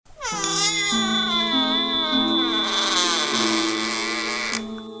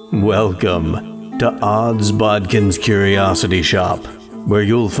Welcome to Odds Bodkin's Curiosity Shop, where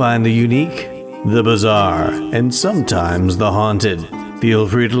you'll find the unique, the bizarre, and sometimes the haunted. Feel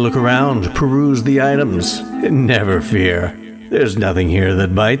free to look around, peruse the items, and never fear. There's nothing here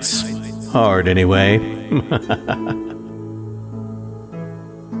that bites. Hard, anyway.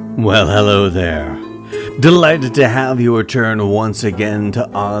 Well, hello there. Delighted to have you return once again to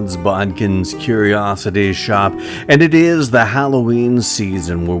Odds Bodkin's Curiosity Shop, and it is the Halloween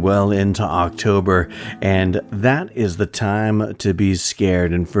season. We're well into October, and that is the time to be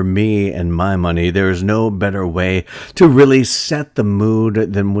scared. And for me and my money, there is no better way to really set the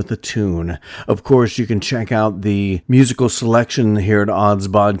mood than with a tune. Of course, you can check out the musical selection here at Odds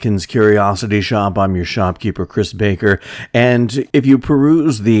Bodkin's Curiosity Shop. I'm your shopkeeper, Chris Baker, and if you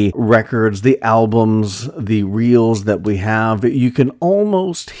peruse the records, the albums, the reels that we have, you can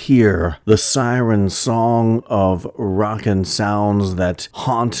almost hear the siren song of rockin' sounds that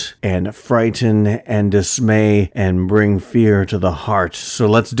haunt and frighten and dismay and bring fear to the heart. So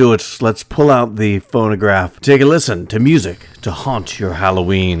let's do it. Let's pull out the phonograph. Take a listen to music to haunt your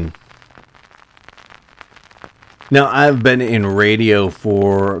Halloween. Now, I've been in radio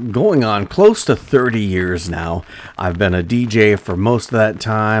for going on close to 30 years now. I've been a DJ for most of that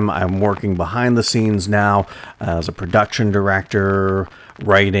time. I'm working behind the scenes now as a production director,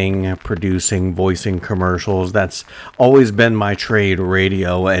 writing, producing, voicing commercials. That's always been my trade,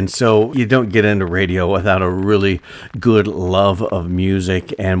 radio. And so you don't get into radio without a really good love of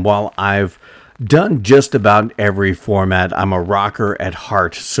music. And while I've done just about every format, I'm a rocker at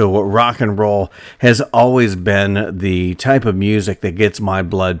heart. So rock and roll has always been the type of music that gets my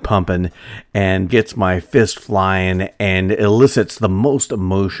blood pumping and gets my fist flying and elicits the most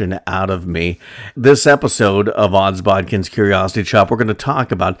emotion out of me. This episode of Odds Bodkin's Curiosity Shop, we're going to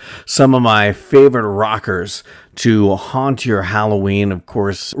talk about some of my favorite rockers to haunt your Halloween. Of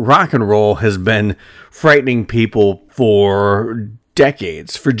course, rock and roll has been frightening people for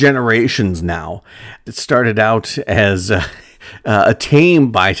decades, for generations now. It started out as a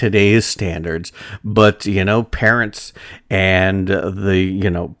tame by today's standards, but parents and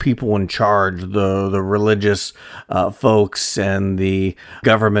the people in charge, the religious folks and the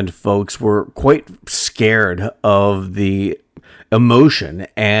government folks were quite scared of the emotion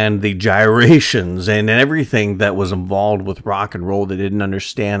and the gyrations and everything that was involved with rock and roll. They didn't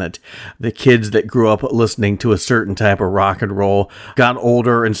understand it. The kids that grew up listening to a certain type of rock and roll got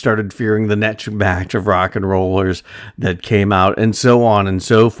older and started fearing the next batch of rock and rollers that came out, and so on and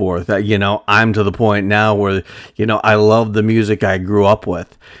so forth. I'm to the point now where, I love the music I grew up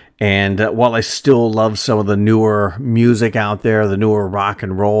with. And while I still love some of the newer music out there, the newer rock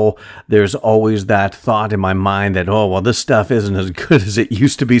and roll, there's always that thought in my mind that, this stuff isn't as good as it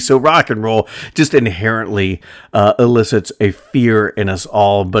used to be. So rock and roll just inherently elicits a fear in us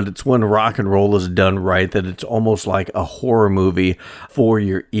all. But it's when rock and roll is done right that it's almost like a horror movie for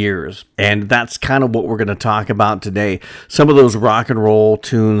your ears. And that's kind of what we're going to talk about today. Some of those rock and roll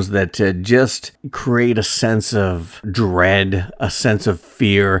tunes that just create a sense of dread, a sense of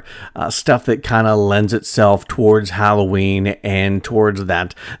fear. Stuff that kind of lends itself towards Halloween and towards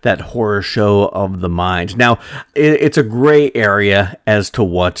that horror show of the mind. Now, it's a gray area as to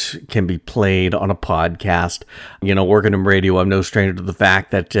what can be played on a podcast. Working in radio, I'm no stranger to the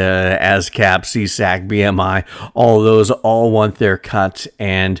fact that ASCAP, CSAC, BMI, all of those all want their cut.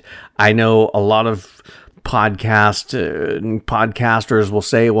 And I know a lot of podcasters will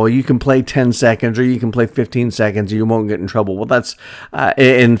say, well, you can play 10 seconds or you can play 15 seconds, you won't get in trouble. Well, that's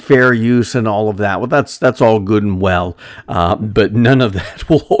in fair use and all of that. Well, that's all good and well, but none of that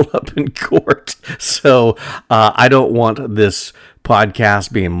will hold up in court. So I don't want this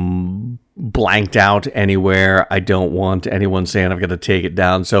podcast being blanked out anywhere. I don't want anyone saying I've got to take it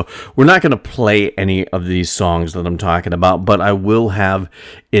down. So we're not going to play any of these songs that I'm talking about, but I will have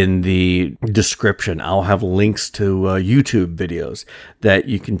in the description, I'll have links to YouTube videos that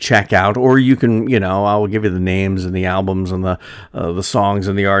you can check out, or you can, I'll give you the names and the albums and the songs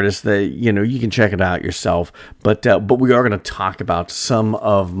and the artists that, you can check it out yourself. But we are going to talk about some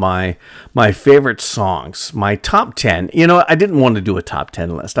of my favorite songs, my top 10. I didn't want to do a top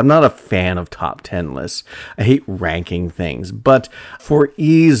 10 list. I'm not a fan of top 10 lists. I hate ranking things, but for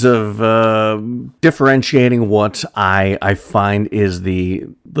ease of differentiating what I find is the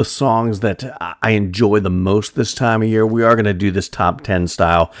songs that I enjoy the most this time of year, we are going to do this top 10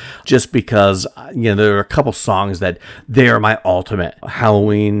 style just because, there are a couple songs that they are my ultimate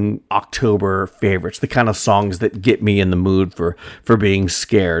Halloween, October favorites, the kind of songs that get me in the mood for being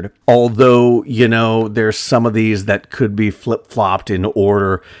scared. Although, there's some of these that could be flip-flopped in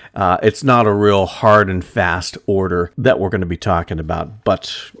order. it's not a real hard and fast order that we're going to be talking about,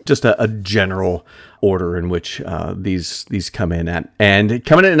 but just a general order in which these come in at. And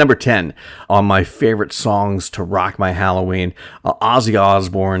coming in at number 10 on my favorite songs to rock my Halloween, Ozzy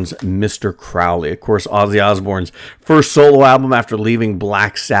Osbourne's Mr. Crowley. Of course, Ozzy Osbourne's first solo album after leaving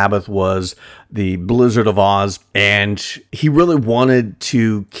Black Sabbath was The Blizzard of Oz, and he really wanted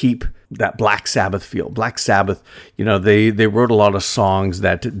to keep that Black Sabbath feel. Black Sabbath, they wrote a lot of songs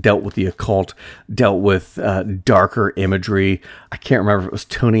that dealt with the occult, dealt with darker imagery. I can't remember if it was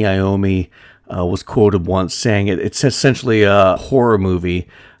Tony Iommi was quoted once saying it's essentially a horror movie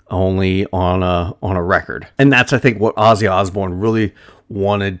only on a record. And that's, I think, what Ozzy Osbourne really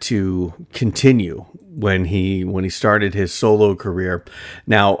wanted to continue when he started his solo career.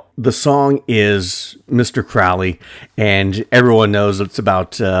 Now, the song is Mr. Crowley, and everyone knows it's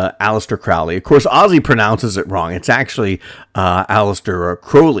about Aleister Crowley. Of course, Ozzy pronounces it wrong. It's actually Aleister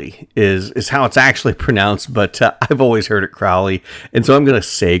Crowley is how it's actually pronounced, but I've always heard it Crowley, and so I'm going to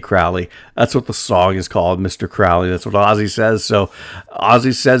say Crowley. That's what the song is called, Mr. Crowley. That's what Ozzy says. So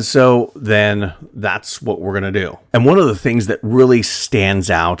Ozzy says so, then that's what we're going to do. And one of the things that really stands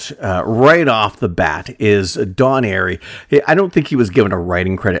out right off the bat is Don Airey. I don't think he was given a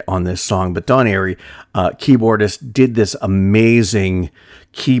writing credit on this song, but Don Airey, keyboardist, did this amazing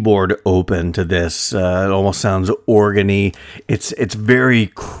keyboard open to this. It almost sounds organy. It's very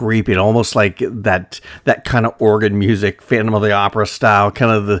creepy. It almost like that kind of organ music, Phantom of the Opera style,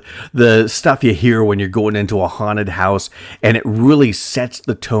 kind of the stuff you hear when you're going into a haunted house. And it really sets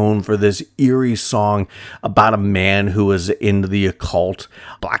the tone for this eerie song about a man who is into the occult,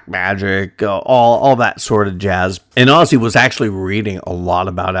 black magic, all that sort of jazz. And Ozzy was actually reading a lot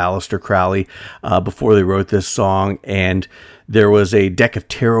about Aleister Crowley before they wrote this song, and there was a deck of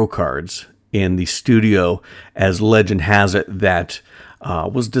tarot cards in the studio, as legend has it, that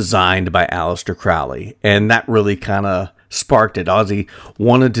was designed by Aleister Crowley. And that really kind of sparked it. Ozzy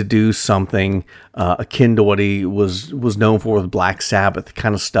wanted to do something akin to what he was known for with Black Sabbath, the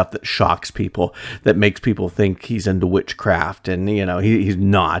kind of stuff that shocks people, that makes people think he's into witchcraft. And, he's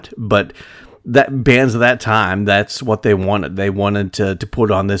not. But that bands of that time, that's what they wanted. They wanted to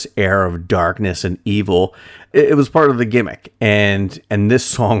put on this air of darkness and evil. It was part of the gimmick, and this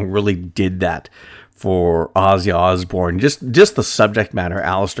song really did that for Ozzy Osbourne. Just the subject matter,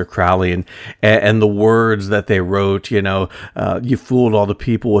 Aleister Crowley, and the words that they wrote. You fooled all the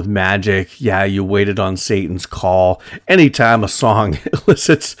people with magic. Yeah, you waited on Satan's call. Anytime a song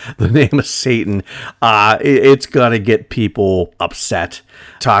elicits the name of Satan, it's gonna get people upset.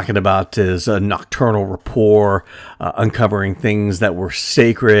 Talking about his nocturnal rapport, uncovering things that were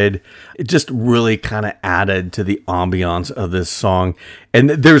sacred. It just really kind of added to the ambiance of this song. And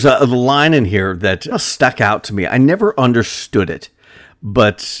there's a line in here that stuck out to me. I never understood it,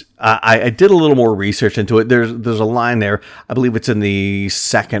 but I did a little more research into it. There's a line there, I believe it's in the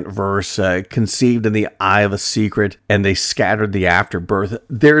second verse, conceived in the eye of a secret, and they scattered the afterbirth.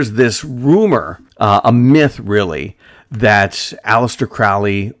 There's this rumor, a myth really, that Aleister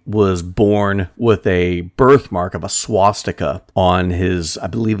Crowley was born with a birthmark of a swastika on his, I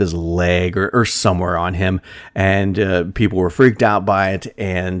believe, his leg or somewhere on him, and people were freaked out by it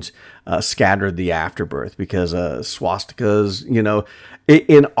and scattered the afterbirth, because swastikas,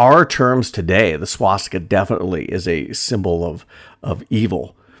 in our terms today, the swastika definitely is a symbol of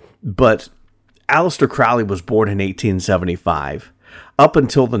evil. But Aleister Crowley was born in 1875. Up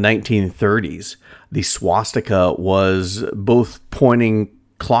until the 1930s, the swastika was both pointing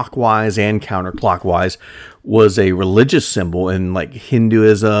clockwise and counterclockwise, was a religious symbol in like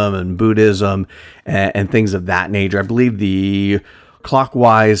Hinduism and Buddhism and things of that nature. I believe the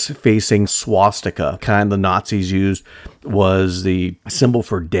clockwise facing swastika, kind the Nazis used, was the symbol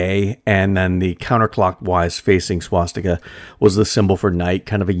for day, and then the counterclockwise facing swastika was the symbol for night,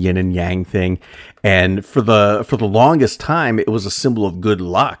 kind of a yin and yang thing. And for the longest time, it was a symbol of good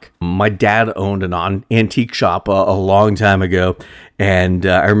luck. My dad owned an antique shop a long time ago, and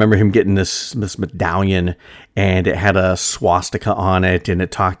I remember him getting this medallion, and it had a swastika on it, and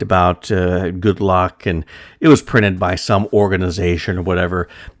it talked about good luck, and it was printed by some organization or whatever,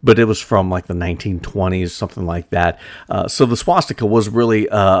 but it was from like the 1920s, something like that. So the swastika was really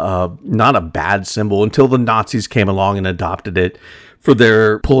not a bad symbol until the Nazis came along and adopted it for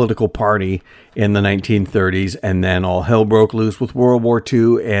their political party in the 1930s, and then all hell broke loose with World War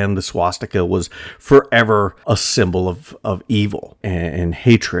II, and the swastika was forever a symbol of evil and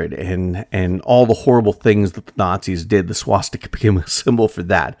hatred and all the horrible things that the Nazis did. The swastika became a symbol for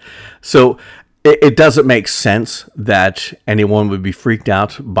that. So it doesn't make sense that anyone would be freaked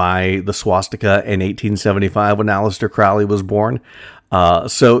out by the swastika in 1875 when Aleister Crowley was born.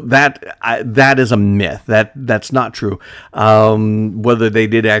 So that is a myth. That's not true. Whether they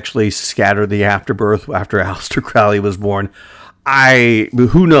did actually scatter the afterbirth after Aleister Crowley was born,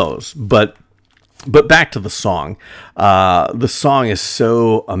 who knows? But back to the song. The song is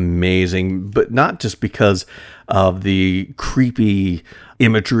so amazing, but not just because of the creepy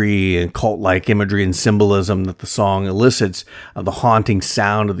imagery and cult-like imagery and symbolism that the song elicits, the haunting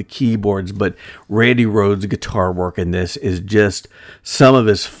sound of the keyboards, but Randy Rhoads' guitar work in this is just some of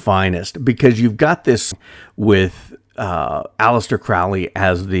his finest, because you've got this with Aleister Crowley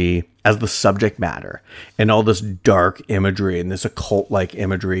as the subject matter and all this dark imagery and this occult-like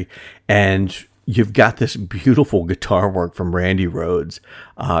imagery, and you've got this beautiful guitar work from Randy Rhoads.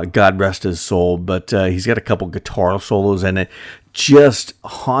 God rest his soul, but he's got a couple guitar solos in it, just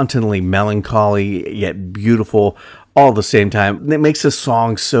hauntingly melancholy yet beautiful all at the same time. It makes this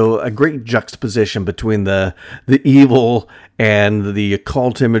song a great juxtaposition between the evil and the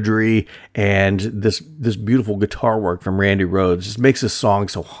occult imagery and this beautiful guitar work from Randy Rhoads. Just makes this song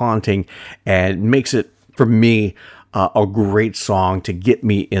so haunting and makes it, for me, a great song to get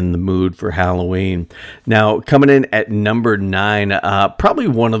me in the mood for Halloween. Now, coming in at number 9, probably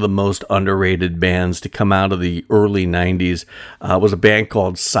one of the most underrated bands to come out of the early 90s was a band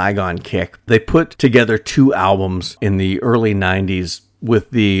called Saigon Kick. They put together 2 albums in the early 90s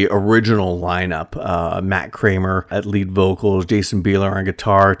with the original lineup, Matt Kramer at lead vocals, Jason Bieler on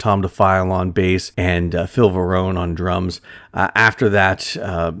guitar, Tom DeFile on bass, and Phil Varone on drums. After that,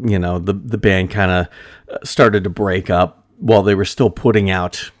 the band kind of started to break up while they were still putting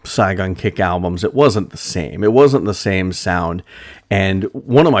out Saigon Kick albums. It wasn't the same. It wasn't the same sound. And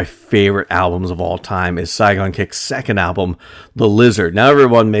one of my favorite albums of all time is Saigon Kick's second album, The Lizard. Now,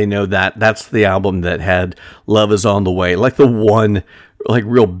 everyone may know that. That's the album that had Love Is On The Way, like the one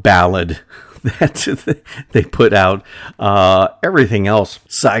real ballad that they put out. Everything else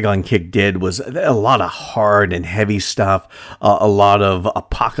Saigon Kick did was a lot of hard and heavy stuff, a lot of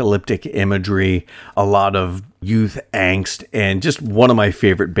apocalyptic imagery, a lot of youth angst, and just one of my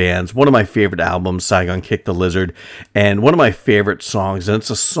favorite bands, one of my favorite albums, Saigon Kick, The Lizard, and one of my favorite songs. And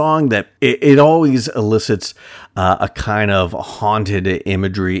it's a song that it always elicits a kind of haunted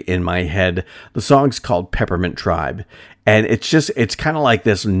imagery in my head. The song's called Peppermint Tribe. And it's kind of like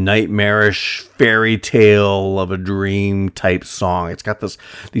this nightmarish fairy tale of a dream type song. It's got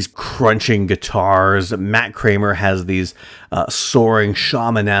these crunching guitars. Matt Kramer has these soaring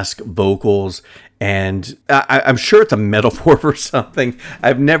shamanesque vocals. And I'm sure it's a metaphor for something.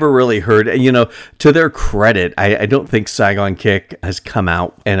 I've never really heard, to their credit, I don't think Saigon Kick has come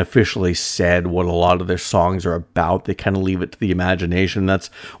out and officially said what a lot of their songs are about. They kind of leave it to the imagination. That's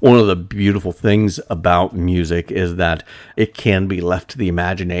one of the beautiful things about music, is that it can be left to the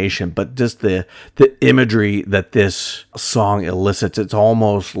imagination. But just the imagery that this song elicits, it's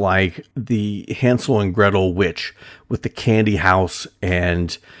almost like the Hansel and Gretel witch with the candy house,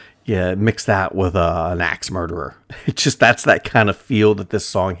 and mix that with an axe murderer. That's that kind of feel that this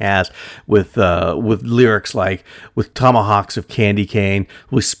song has, with lyrics like, with tomahawks of candy cane,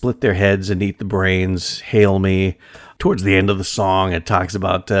 we split their heads and eat the brains, hail me. Towards the end of the song, it talks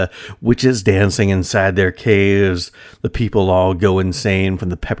about witches dancing inside their caves. The people all go insane from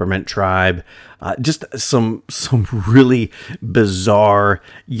the Peppermint Tribe. Just some really bizarre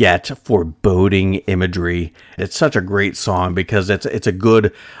yet foreboding imagery. It's such a great song because it's a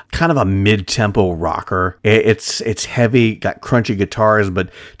good kind of a mid-tempo rocker. It's heavy, got crunchy guitars, but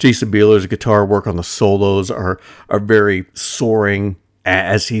Jason Bieler's guitar work on the solos are very soaring,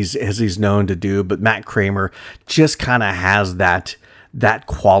 as he's known to do. But Matt Kramer just kind of has that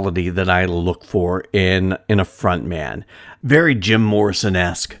quality that I look for in a front man. Very Jim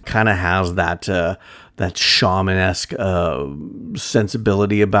Morrison-esque, kind of has that shamanesque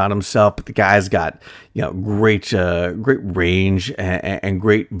sensibility about himself. But the guy's got great range and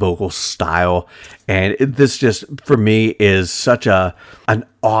great vocal style. And this just, for me, is such an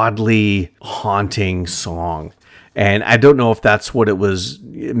oddly haunting song. And I don't know if that's what it was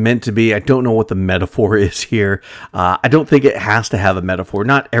meant to be. I don't know what the metaphor is here. I don't think it has to have a metaphor.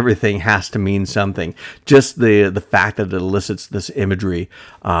 Not everything has to mean something. Just the fact that it elicits this imagery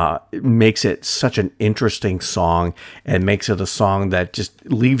makes it such an interesting song, and makes it a song that just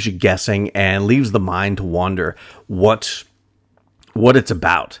leaves you guessing and leaves the mind to wonder what it's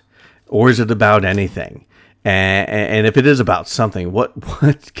about. Or is it about anything? And if it is about something, what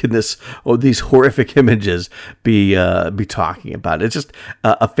can these horrific images be talking about? It's just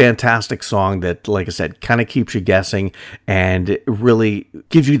a fantastic song that, like I said, kind of keeps you guessing and it really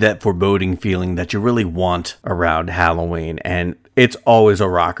gives you that foreboding feeling that you really want around Halloween. And it's always a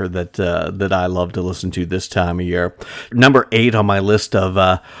rocker that I love to listen to this time of year. Number 8 on my list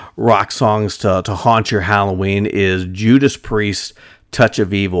of rock songs to haunt your Halloween is Judas Priest, Touch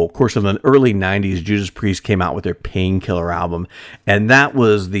of Evil. Of course, in the early 90s, Judas Priest came out with their Painkiller album, and that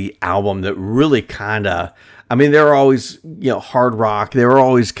was the album that really kind of, I mean, they were always, hard rock. They were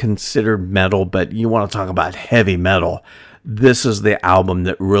always considered metal, but you want to talk about heavy metal. This is the album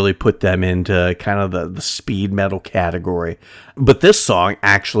that really put them into kind of the speed metal category. But this song,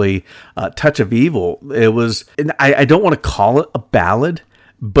 actually, Touch of Evil, it was, I don't want to call it a ballad,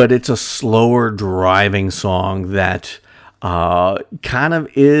 but it's a slower driving song that kind of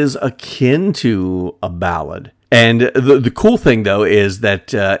is akin to a ballad. And the cool thing, though, is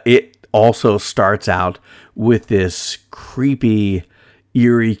that it also starts out with this creepy,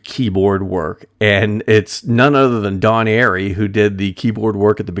 eerie keyboard work. And it's none other than Don Airey, who did the keyboard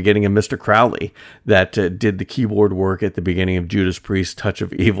work at the beginning of Mr. Crowley, that did the keyboard work at the beginning of Judas Priest's Touch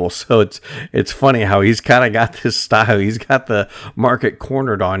of Evil. So it's funny how he's kind of got this style. He's got the market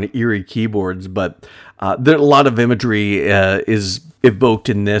cornered on eerie keyboards, but there a lot of imagery is evoked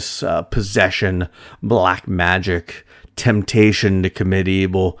in this possession, black magic, temptation to commit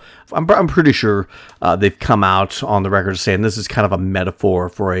evil. I'm pretty sure they've come out on the record saying this is kind of a metaphor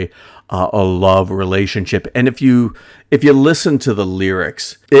for a love relationship. And if you listen to the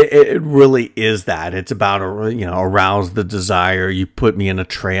lyrics, it really is that. It's about arouse the desire. You put me in a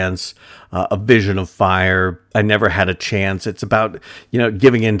trance. A vision of fire. I never had a chance. It's about,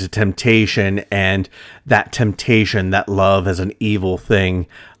 giving in to temptation, and that temptation, that love as an evil thing,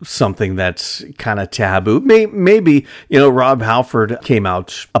 something that's kind of taboo. Maybe, Rob Halford came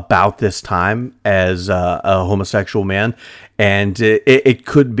out about this time as a homosexual man, and it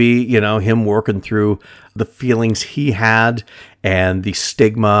could be, him working through the feelings he had and the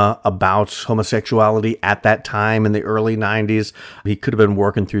stigma about homosexuality at that time in the early 90s. He could have been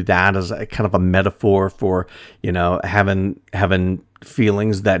working through that as a kind of a metaphor for, having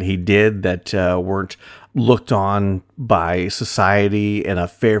feelings that he did that weren't looked on by society in a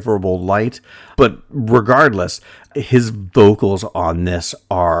favorable light. But regardless, his vocals on this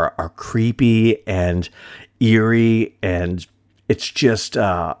are creepy and eerie, and it's just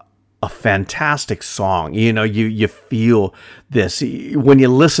a fantastic song. You feel this when you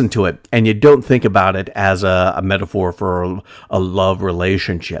listen to it, and you don't think about it as a metaphor for a love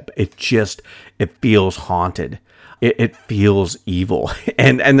relationship. It feels haunted. It feels evil.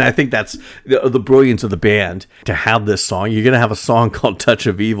 And I think that's the brilliance of the band, to have this song. You're going to have a song called Touch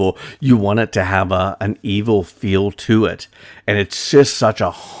of Evil. You want it to have an evil feel to it. And it's just such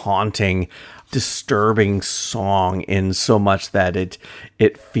a haunting, disturbing song in so much that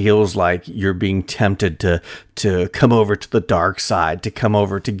it feels like you're being tempted to come over to the dark side, to come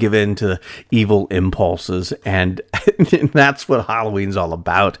over to give in to evil impulses. And that's what Halloween's all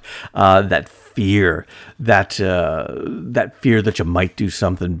about. That fear, that fear that you might do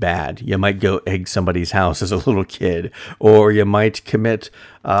something bad. You might go egg somebody's house as a little kid, or you might commit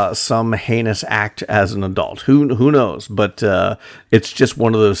some heinous act as an adult. Who knows? But it's just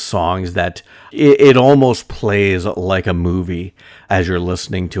one of those songs that it almost plays like a movie as you're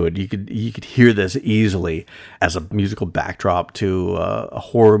listening to it. You could hear this easily as a musical backdrop to a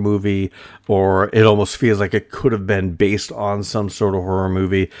horror movie, or it almost feels like it could have been based on some sort of horror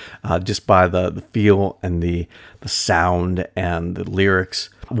movie, just by the feel and the sound and the lyrics.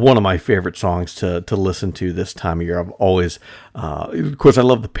 One of my favorite songs to listen to this time of year. I've always, of course, I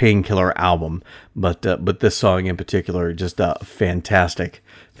love the Painkiller album, but this song in particular, just a fantastic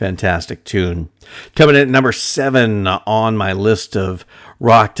tune. Coming in at number 7 on my list of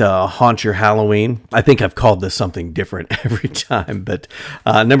rock to haunt your Halloween. I think I've called this something different every time, but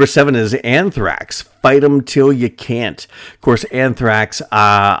number 7 is Anthrax, Fight 'Em Till You Can't. Of course, Anthrax,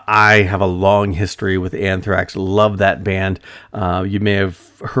 I have a long history with Anthrax. Love that band. You may have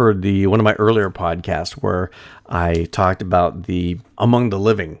heard one of my earlier podcasts where I talked about the Among the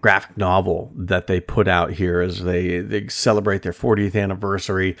Living graphic novel that they put out here as they celebrate their 40th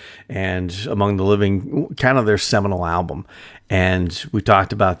anniversary, and Among the Living, kind of their seminal album. And we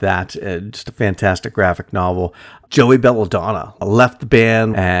talked about that. Just a fantastic graphic novel. Joey Belladonna left the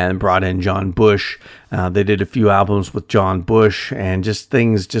band and brought in John Bush. They did a few albums with John Bush, and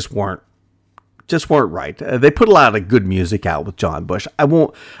things just weren't just weren't right. They put a lot of good music out with John Bush. I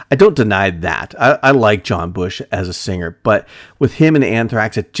don't deny that. I like John Bush as a singer, but with him and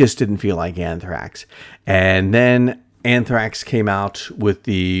Anthrax, it just didn't feel like Anthrax. And then Anthrax came out with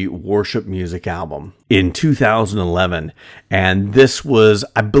the Worship Music album in 2011, and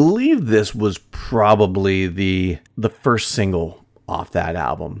I believe this was probably the first single off that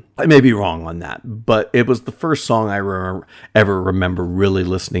album. I may be wrong on that, but it was the first song I ever remember really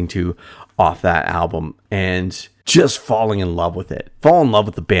listening to off that album and just falling in love with it. Fall in love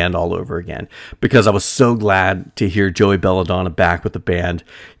with the band all over again, because I was so glad to hear Joey Belladonna back with the band.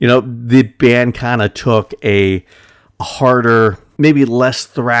 You know, the band kind of took a harder, maybe less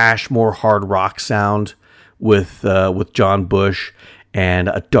thrash, more hard rock sound with John Bush and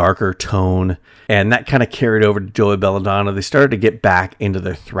a darker tone. And that kind of carried over to Joey Belladonna. They started to get back into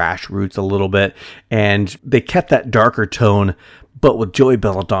their thrash roots a little bit, and they kept that darker tone, but with Joey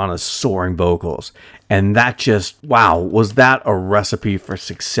Belladonna's soaring vocals. And that just, wow, was that a recipe for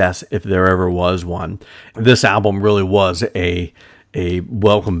success if there ever was one. This album really was a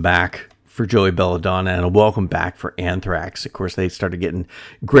welcome back for Joey Belladonna and a welcome back for Anthrax. Of course, they started getting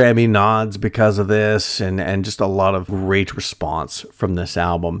Grammy nods because of this, and just a lot of great response from this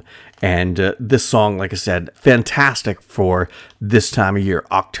album. And this song, like I said, fantastic for this time of year,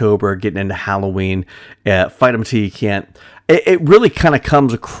 October, getting into Halloween. Fight 'em till you can't. It really kind of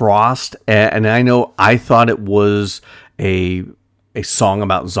comes across, and I know I thought it was a song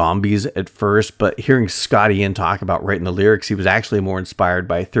about zombies at first, but hearing Scotty Ian talk about writing the lyrics, he was actually more inspired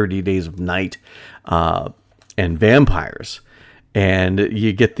by 30 Days of Night and vampires. And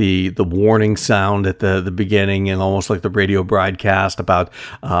you get the warning sound at the beginning, and almost like the radio broadcast about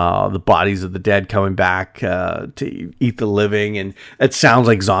the bodies of the dead coming back to eat the living. And it sounds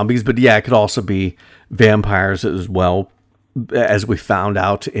like zombies, but yeah, it could also be vampires as well. As we found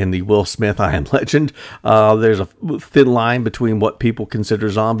out in the Will Smith I Am Legend, there's a thin line between what people consider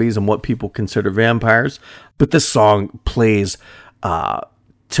zombies and what people consider vampires. But this song plays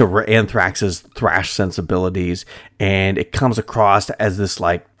to Anthrax's thrash sensibilities, and it comes across as this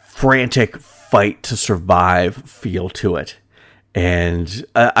like frantic fight to survive feel to it. And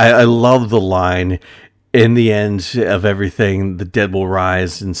I love the line, in the end of everything, the dead will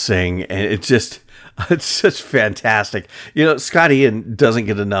rise and sing. And it's just fantastic. You know, Scotty Ian doesn't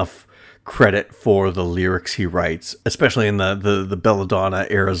get enough credit for the lyrics he writes, especially in the Belladonna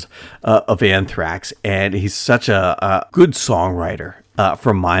eras of Anthrax. And he's such a good songwriter,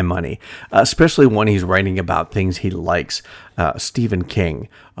 for my money, especially when he's writing about things he likes. Stephen King,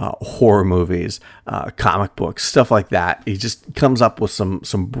 horror movies, comic books, stuff like that. He just comes up with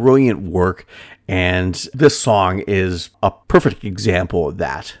some brilliant work, and this song is a perfect example of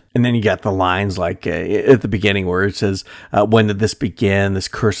that. And then you got the lines like at the beginning where it says, when did this begin? This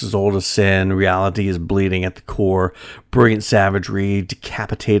curse is old as sin. Reality is bleeding at the core. Brilliant savagery,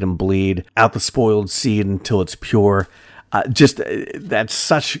 decapitate and bleed. Out the spoiled seed until it's pure. That's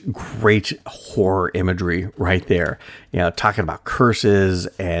such great horror imagery right there. You know, talking about curses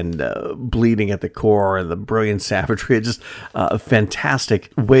and bleeding at the core and the brilliant savagery. It's just a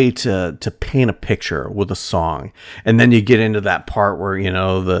fantastic way to paint a picture with a song. And then you get into that part where, you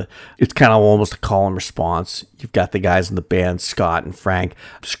know, it's kind of almost a call and response. You've got the guys in the band, Scott and Frank,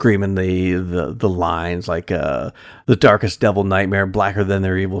 screaming the lines like the darkest devil nightmare, blacker than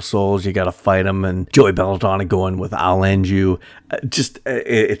their evil souls. You got to fight them. And Joey Belladonna going with I'll End You.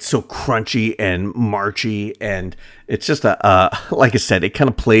 It's so crunchy and marchy, and it's just like I said, it kind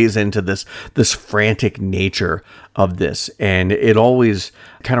of plays into this frantic nature of this, and it always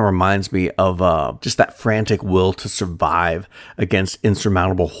kind of reminds me of just that frantic will to survive against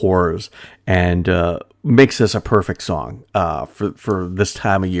insurmountable horrors, and makes this a perfect song for this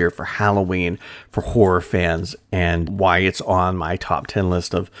time of year, for Halloween, for horror fans, and why it's on my top 10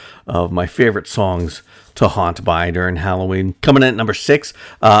 list of my favorite songs to haunt by during Halloween. Coming in at number 6,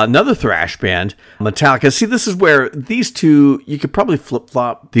 another thrash band, Metallica. See, this is where these two, you could probably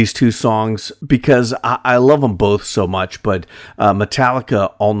flip-flop these two songs because I love them both so much, but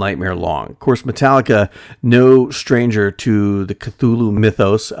Metallica, All Nightmare Long. Of course, Metallica, no stranger to the Cthulhu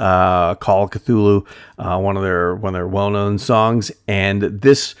mythos, Call of Cthulhu, one of their well-known songs, and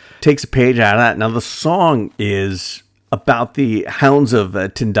this takes a page out of that. Now, the song is about the Hounds of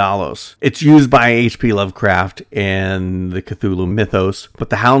Tindalos. It's used by H.P. Lovecraft and the Cthulhu mythos, but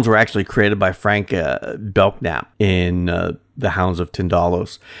the Hounds were actually created by Frank Belknap in the Hounds of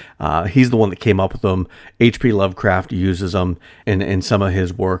Tindalos. He's the one that came up with them. H.P. Lovecraft uses them in some of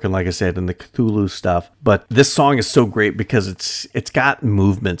his work, and like I said, in the Cthulhu stuff. But this song is so great because it's got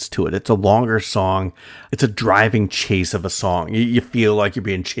movements to it. It's a longer song. It's a driving chase of a song. You feel like you're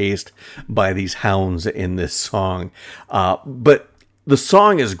being chased by these hounds in this song. But the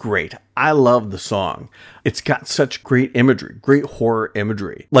song is great. I love the song. It's got such great imagery, great horror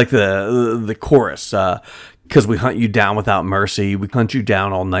imagery. Like the chorus, because we hunt you down without mercy. We hunt you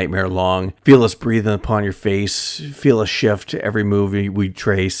down all nightmare long. Feel us breathing upon your face. Feel us shift every move we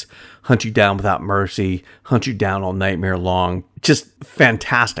trace. Hunt you down without mercy. Hunt you down all nightmare long. Just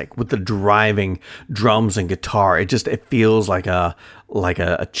fantastic with the driving drums and guitar. It feels like a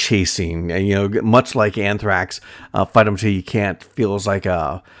chasing. Much like Anthrax, Fight 'Em Till You Can't feels like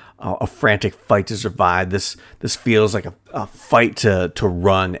a frantic fight to survive. This feels like a fight to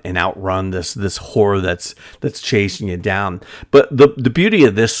run and outrun this horror that's chasing you down. But the beauty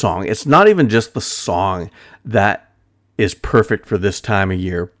of this song, it's not even just the song that is perfect for this time of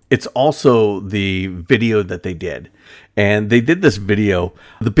year. It's also the video that they did. And they did this video.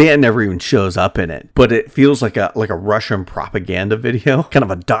 The band never even shows up in it, but it feels like a Russian propaganda video, kind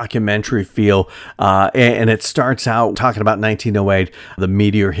of a documentary feel. And it starts out talking about 1908, the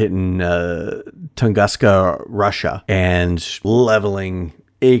meteor hitting Tunguska, Russia, and leveling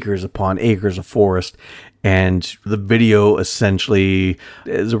acres upon acres of forest. And the video essentially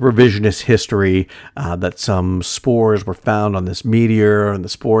is a revisionist history that some spores were found on this meteor, and the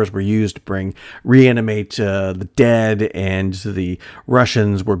spores were used to reanimate the dead, and the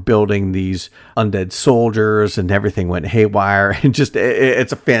Russians were building these undead soldiers, and everything went haywire. And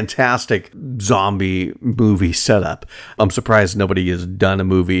it's a fantastic zombie movie setup. I'm surprised nobody has done a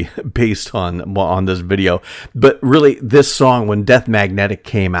movie based on this video. But really, this song, when Death Magnetic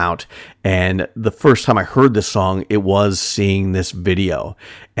came out, and the first time I heard this song, it was seeing this video.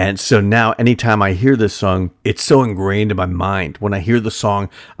 And so now anytime I hear this song, it's so ingrained in my mind. When I hear the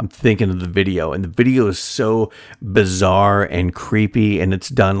song, I'm thinking of the video. And the video is so bizarre and creepy. And it's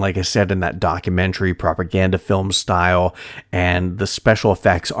done, like I said, in that documentary propaganda film style. And the special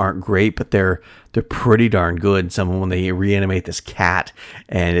effects aren't great, but they're pretty darn good. When they reanimate this cat,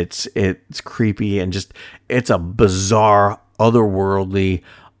 and it's creepy, and it's a bizarre, otherworldly,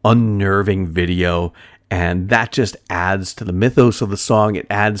 unnerving video, and that just adds to the mythos of the song. It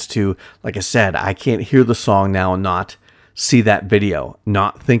adds to, like I said, I can't hear the song now and not see that video,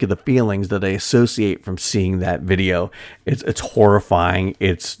 not think of the feelings that I associate from seeing that video. It's horrifying,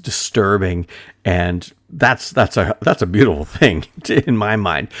 it's disturbing, and that's a beautiful thing in my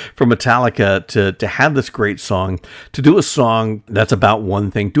mind for Metallica to have this great song, to do a song that's about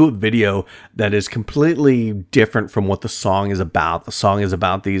one thing, do a video that is completely different from what the song is about. The song is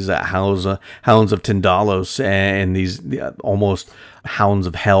about these hounds of Tindalos and these almost hounds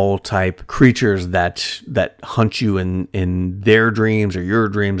of hell type creatures that hunt you in their dreams or your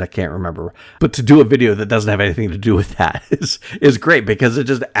dreams. I can't remember. But to do a video that doesn't have anything to do with that is great, because it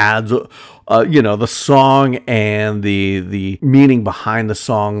just adds the song and the meaning behind the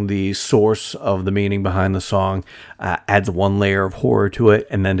song, the source of the meaning behind the song, adds one layer of horror to it.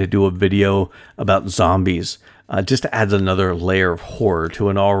 And then to do a video about zombies just adds another layer of horror to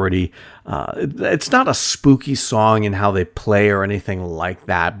an already, it's not a spooky song in how they play or anything like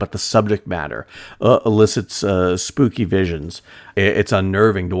that, but the subject matter elicits spooky visions. It's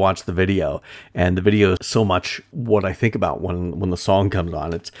unnerving to watch the video, and the video is so much what I think about when the song comes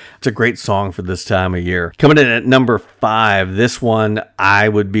on. It's a great song for this time of year. Coming in at number 5, this one, I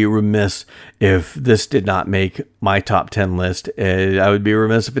would be remiss if this did not make my top 10 list. I would be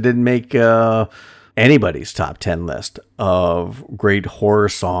remiss if it didn't make anybody's top 10 list of great horror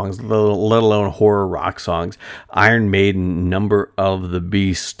songs, let alone horror rock songs. Iron Maiden, Number of the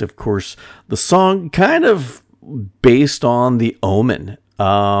Beast. Of course, the song kind of based on The Omen.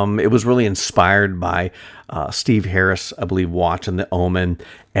 It was really inspired by Steve Harris, I believe, watching The Omen.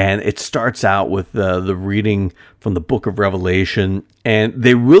 And it starts out with the reading from the Book of Revelation. And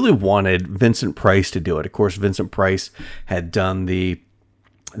they really wanted Vincent Price to do it. Of course, Vincent Price had done the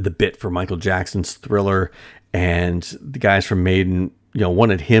bit for Michael Jackson's Thriller, and the guys from Maiden,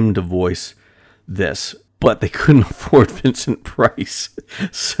 wanted him to voice this, but they couldn't afford Vincent Price,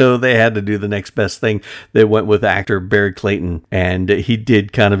 so they had to do the next best thing. They went with actor Barry Clayton, and he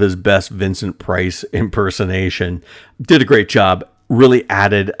did kind of his best Vincent Price impersonation. Did a great job. Really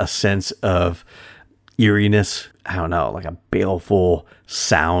added a sense of eeriness. I don't know, like a baleful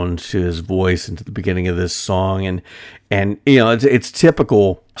sound to his voice into the beginning of this song. And it's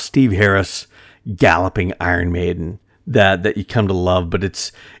typical Steve Harris galloping Iron Maiden. that you come to love. But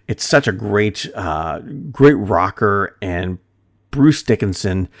it's such a great rocker, and Bruce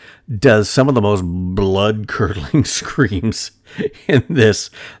Dickinson does some of the most blood-curdling screams in this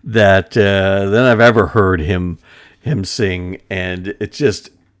that I've ever heard him sing, and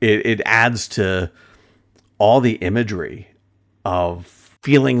it adds to all the imagery of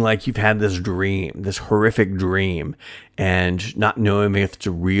feeling like you've had this dream, this horrific dream, and not knowing if it's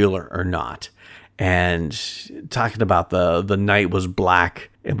real or not. And talking about the night was black.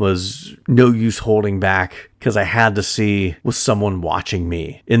 It was no use holding back, because I had to see, was someone watching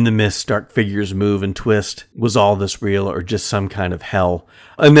me? In the mist, dark figures move and twist. Was all this real or just some kind of hell?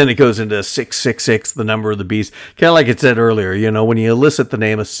 And then it goes into 666, the number of the beast. Kind of like it said earlier, when you elicit the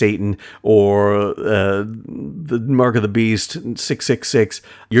name of Satan or the mark of the beast, 666,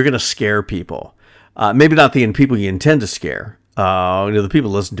 you're going to scare people. Maybe not the people you intend to scare. The people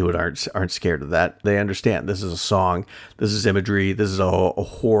who listen to it aren't scared of that. They understand this is a song, this is imagery, this is a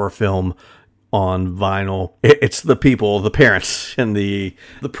horror film on vinyl. It's the people, the parents, and the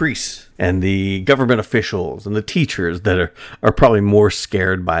priests, and the government officials, and the teachers that are probably more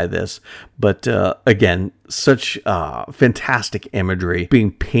scared by this. But again, such fantastic imagery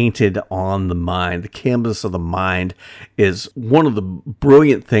being painted on the mind. The canvas of the mind is one of the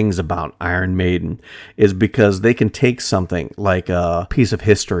brilliant things about Iron Maiden, is because they can take something like a piece of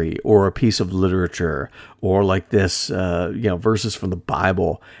history or a piece of literature, or like this, verses from the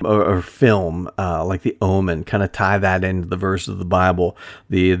Bible, or film like The Omen, kind of tie that into the verses of the Bible,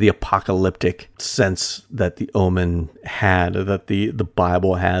 the apocalyptic sense that The Omen had, that the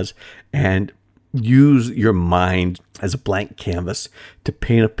Bible has, and use your mind as a blank canvas to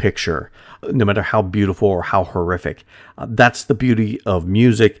paint a picture, no matter how beautiful or how horrific. That's the beauty of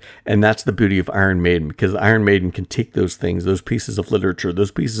music, and that's the beauty of Iron Maiden, because Iron Maiden can take those things, those pieces of literature,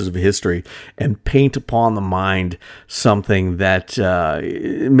 those pieces of history, and paint upon the mind something that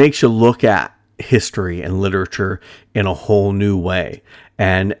makes you look at history and literature in a whole new way.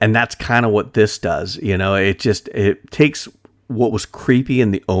 And that's kind of what this does. It takes what was creepy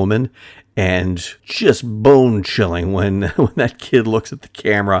in The Omen and just bone chilling when that kid looks at the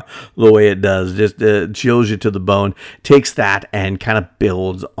camera the way it does, just chills you to the bone, takes that and kind of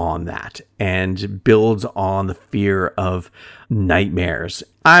builds on that, and builds on the fear of nightmares.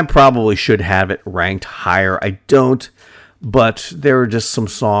 I probably should have it ranked higher. I don't, but there are just some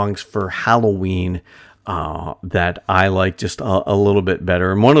songs for Halloween that I like just a little bit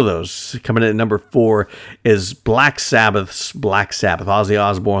better. And one of those, coming in at number 4, is Black Sabbath's Black Sabbath. Ozzy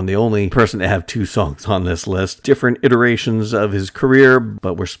Osbourne, the only person to have 2 songs on this list. Different iterations of his career,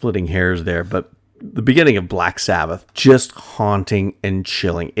 but we're splitting hairs there. But the beginning of Black Sabbath, just haunting and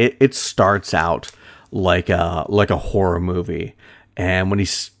chilling. It starts out like a horror movie. And when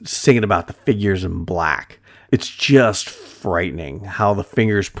he's singing about the figures in black, it's just frightening how the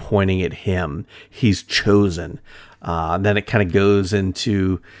finger's pointing at him. He's chosen. Then it kind of goes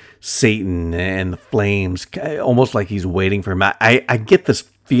into Satan and the flames, almost like he's waiting for him. I get this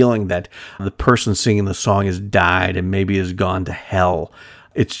feeling that the person singing the song has died and maybe has gone to hell.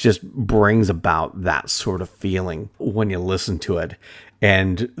 It just brings about that sort of feeling when you listen to it.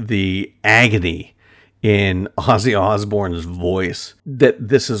 And the agony in Ozzy Osbourne's voice, that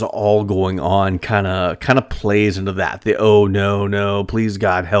this is all going on, kind of plays into that. The "oh no, please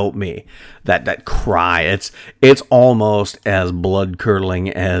God help me," that cry. It's almost as blood curdling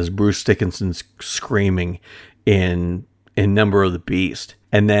as Bruce Dickinson's screaming in Number of the Beast.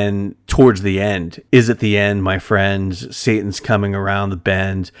 And then towards the end, is it the end, my friends? Satan's coming around the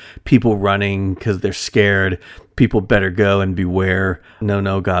bend. People running because they're scared. People better go and beware.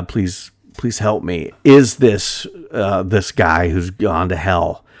 No, God, please help me. Is this this guy who's gone to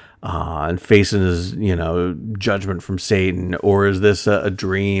hell and facing his judgment from Satan, or is this a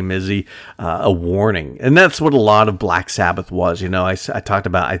dream? Is he a warning? And that's what a lot of Black Sabbath was. I talked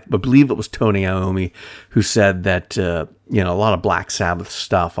about, I believe it was Tony Iommi who said that a lot of Black Sabbath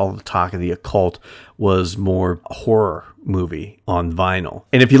stuff, all the talk of the occult, was more horror movie on vinyl.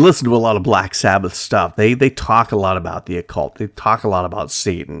 And if you listen to a lot of Black Sabbath stuff, they talk a lot about the occult. They talk a lot about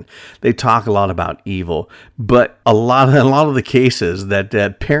Satan. They talk a lot about evil. But a lot of the cases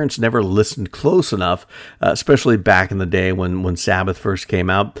that parents never listened close enough, especially back in the day when Sabbath first came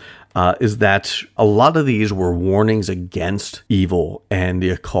out, is that a lot of these were warnings against evil and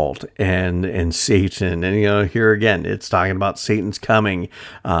the occult and Satan. And here again, it's talking about Satan's coming.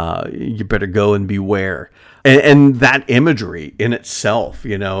 You better go and beware. And that imagery in itself,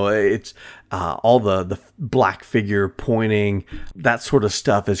 it's all the black figure pointing, that sort of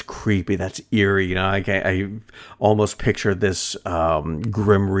stuff is creepy. That's eerie. I almost picture this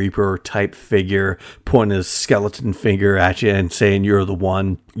Grim Reaper type figure pointing his skeleton finger at you and saying, "You're the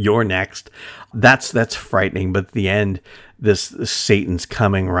one. You're next." That's frightening. But at the end, this Satan's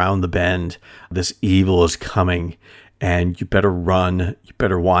coming around the bend. This evil is coming, and you better run. You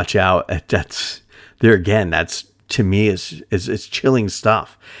better watch out. That's there again. That's, to me, is chilling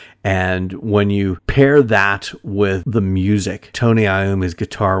stuff. And when you pair that with the music, Tony Iommi's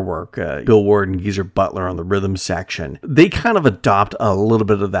guitar work, Bill Ward and Geezer Butler on the rhythm section, they kind of adopt a little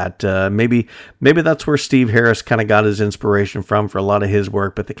bit of that. Maybe that's where Steve Harris kind of got his inspiration from for a lot of his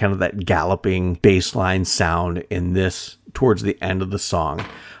work, but the kind of that galloping bass line sound in this towards the end of the song.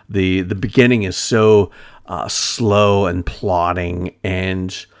 The beginning is so slow and plodding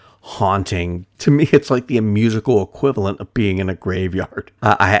and haunting. To me, it's like the musical equivalent of being in a graveyard.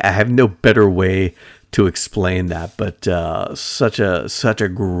 I have no better way to explain that, but such a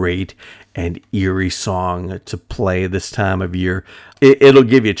great and eerie song to play this time of year. It'll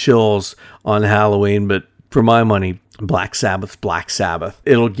give you chills on Halloween, but for my money, Black Sabbath's Black Sabbath.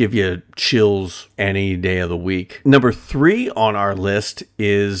 It'll give you chills any day of the week. Number 3 on our list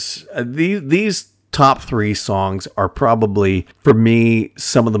is these top 3 songs are probably, for me,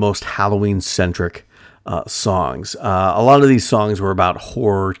 some of the most Halloween-centric songs. A lot of these songs were about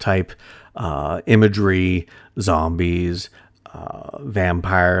horror-type imagery, zombies,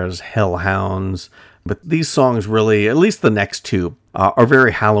 vampires, hellhounds. But these songs really, at least the next 2, are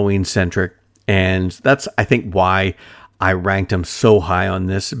very Halloween-centric. And that's, I think, why I ranked them so high on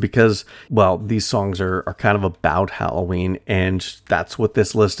this, because, well, these songs are kind of about Halloween, and that's what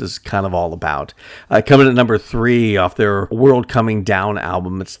this list is kind of all about. Coming at number 3 off their World Coming Down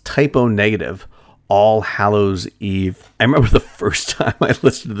album, it's Type O Negative, All Hallows Eve. I remember the first time I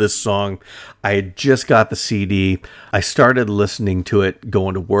listened to this song, I had just got the CD. I started listening to it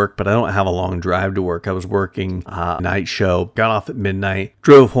going to work, but I don't have a long drive to work. I was working a night show, got off at midnight,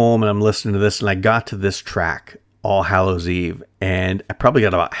 drove home, and I'm listening to this, and I got to this track, All Hallows Eve, and I probably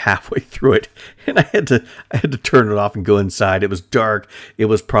got about halfway through it, and I had to turn it off and go inside. It was dark. It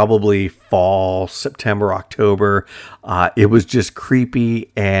was probably fall, September, October. It was just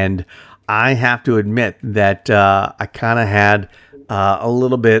creepy, and I have to admit that I kind of had a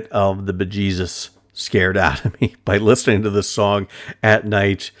little bit of the bejesus scared out of me by listening to this song at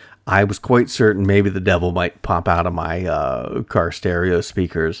night. I was quite certain maybe the devil might pop out of my car stereo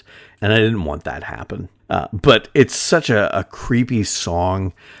speakers, and I didn't want that to happen. But it's such a creepy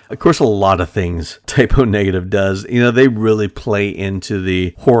song. Of course, a lot of things Type O Negative does, they really play into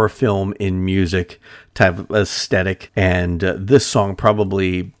the horror film in music type of aesthetic. And this song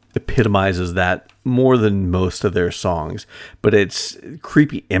probably epitomizes that more than most of their songs. But it's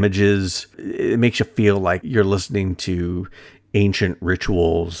creepy images. It makes you feel like you're listening to ancient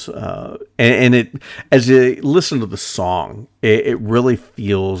rituals. And it, as you listen to the song, it really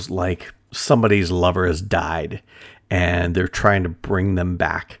feels like somebody's lover has died and they're trying to bring them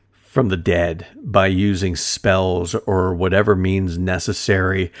back from the dead by using spells or whatever means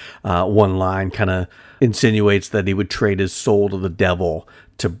necessary. One line kind of insinuates that he would trade his soul to the devil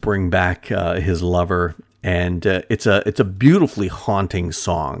to bring back his lover. And it's a beautifully haunting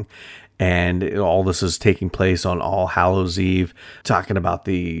song. And all this is taking place on All Hallows Eve, talking about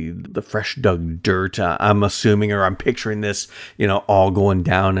the fresh dug dirt. I'm assuming, or I'm picturing this, all going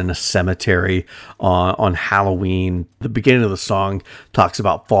down in a cemetery on Halloween. The beginning of the song talks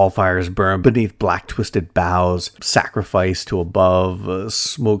about fall fires burn beneath black twisted boughs, sacrifice to above,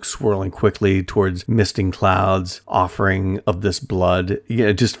 smoke swirling quickly towards misting clouds, offering of this blood.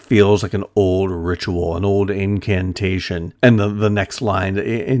 It just feels like an old ritual, an old incantation. And the next line,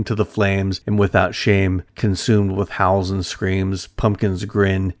 into the flames, and without shame, consumed with howls and screams, pumpkins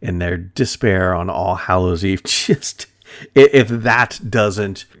grin in their despair on All Hallows Eve. Just, if that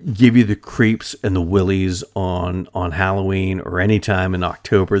doesn't give you the creeps and the willies on Halloween or any time in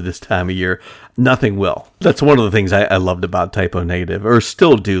October this time of year, nothing will. That's one of the things I loved about Type O Negative, or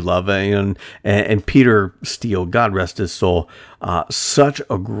still do love. And Peter Steele, God rest his soul, such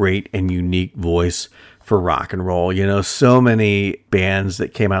a great and unique voice for rock and roll. So many bands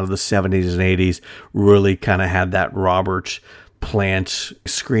that came out of the 70s and 80s really kind of had that Robert Plant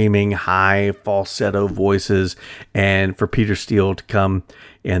screaming high falsetto voices, and for Peter Steele to come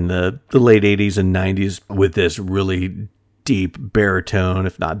in the late 80s and 90s with this really deep baritone,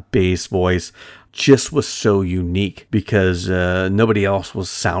 if not bass voice, just was so unique because nobody else was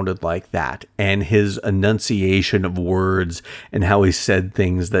sounded like that. And his enunciation of words and how he said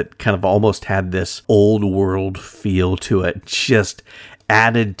things that kind of almost had this old world feel to it just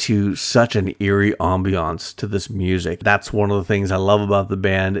added to such an eerie ambiance to this music. That's one of the things I love about the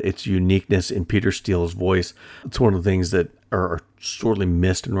band, its uniqueness in Peter Steele's voice. It's one of the things that are sorely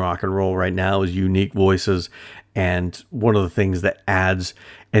missed in rock and roll right now is unique voices. And one of the things that adds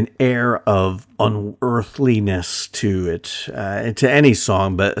an air of unearthliness to it, to any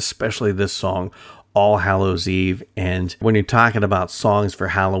song, but especially this song, All Hallows Eve. And when you're talking about songs for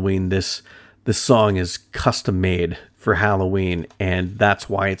Halloween, this song is custom made for Halloween, and that's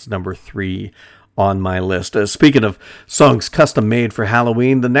why it's number 3 on my list. Speaking of songs custom made for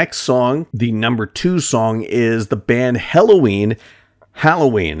Halloween, the next song, the number 2 song, is the band Helloween.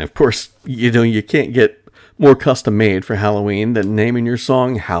 Halloween. Of course, you can't get more custom made for Halloween than naming your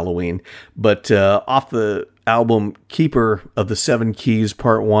song Halloween. But off the album Keeper of the Seven Keys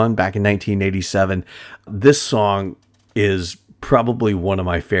Part 1 back in 1987, this song is probably one of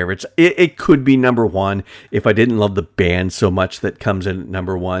my favorites. It could be number 1 if I didn't love the band so much that comes in at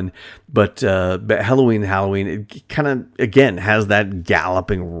number 1. But Helloween, it kind of, again, has that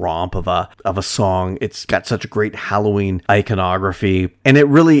galloping romp of a song. It's got such a great Halloween iconography, and it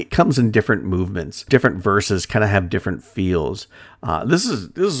really comes in different movements. Different verses kind of have different feels. This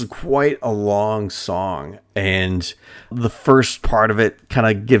is quite a long song, and the first part of it kind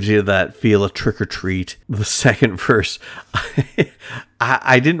of gives you that feel of trick or treat. The second verse,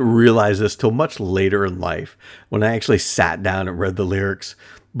 I didn't realize this till much later in life when I actually sat down and read the lyrics.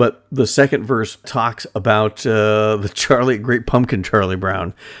 But the second verse talks about the Great Pumpkin Charlie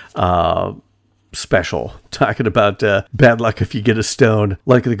Brown special, talking about bad luck if you get a stone,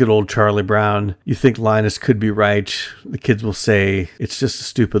 like the good old Charlie Brown. You think Linus could be right. The kids will say it's just a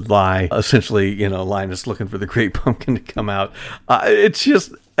stupid lie. Essentially, Linus looking for the Great Pumpkin to come out. It's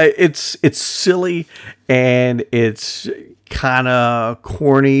just, it's silly, and it's kind of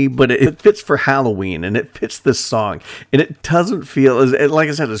corny, but it fits for Halloween, and it fits this song, and it doesn't feel, like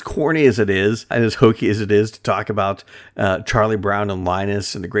I said, as corny as it is and as hokey as it is to talk about Charlie Brown and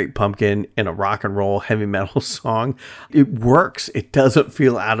Linus and the Great Pumpkin in a rock and roll heavy metal song. It works. It doesn't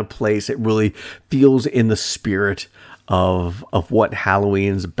feel out of place. It really feels in the spirit of what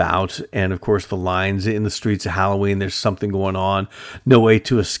Halloween's about. And of course, the lines, in the streets of Halloween, there's something going on. No way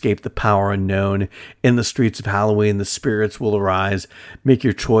to escape the power unknown. In the streets of Halloween, the spirits will arise. Make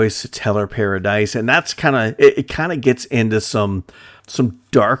your choice. It's hell or paradise. And that's it kind of gets into some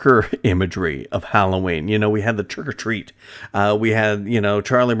darker imagery of Halloween. We had the trick or treat. We had,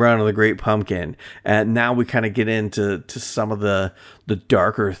 Charlie Brown and the Great Pumpkin. And now we kind of get into some of the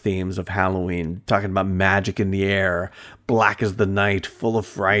darker themes of Halloween, talking about magic in the air, black as the night, full of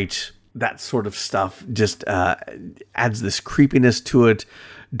fright. That sort of stuff just adds this creepiness to it.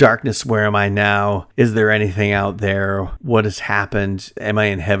 Darkness, where am I now? Is there anything out there? What has happened? Am I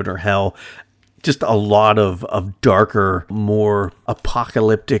in heaven or hell? Just a lot of darker, more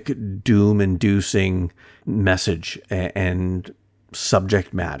apocalyptic, doom-inducing message and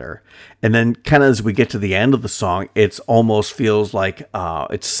subject matter. And then kind of as we get to the end of the song, it almost feels like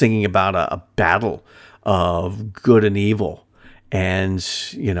it's singing about a battle of good and evil. And,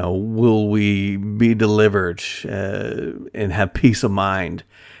 will we be delivered and have peace of mind?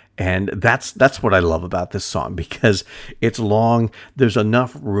 And that's what I love about this song, because it's long. There's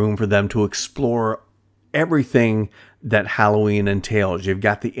enough room for them to explore everything that Halloween entails. You've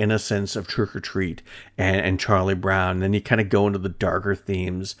got the innocence of Trick or Treat and Charlie Brown. And then you kind of go into the darker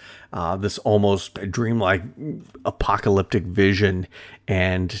themes, this almost dreamlike apocalyptic vision,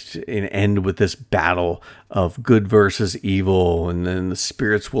 and end with this battle of good versus evil. And then the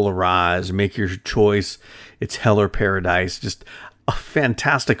spirits will arise. Make your choice. It's hell or paradise. Just a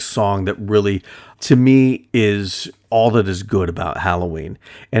fantastic song that really, to me, is all that is good about Halloween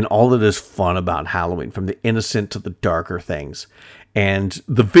and all that is fun about Halloween, from the innocent to the darker things. And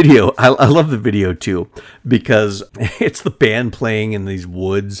the video, I love the video too, because it's the band playing in these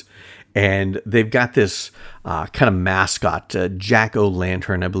woods, and they've got this kind of mascot, Jack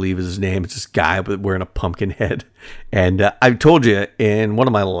O'Lantern, I believe is his name. It's this guy wearing a pumpkin head. And I told you in one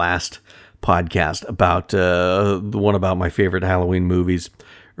of my last podcast about the one about my favorite Halloween movies,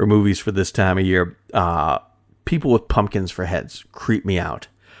 or movies for this time of year. People with pumpkins for heads creep me out.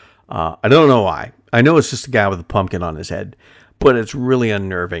 I don't know why. I know it's just a guy with a pumpkin on his head, but it's really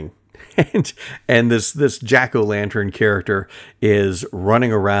unnerving. And this Jack-o'-lantern character is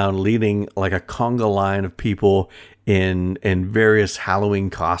running around leading like a conga line of people in various Halloween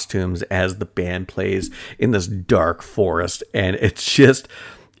costumes as the band plays in this dark forest, and it's just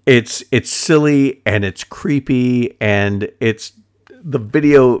it's silly and it's creepy, and it's the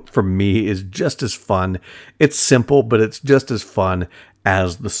video for me is just as fun. It's simple, but it's just as fun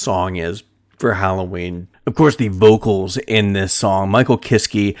as the song is for Halloween. Of course, the vocals in this song, Michael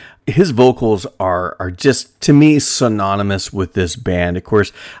Kiske, his vocals are just, to me, synonymous with this band. Of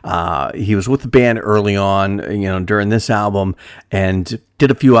course, he was with the band early on, during this album, and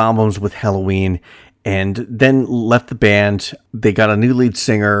did a few albums with Halloween, and then left the band. They got a new lead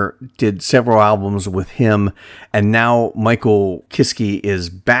singer, did several albums with him, and now Michael Kiske is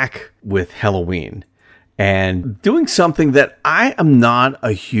back with Halloween and doing something that I am not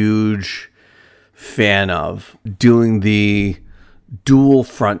a huge fan of, doing the dual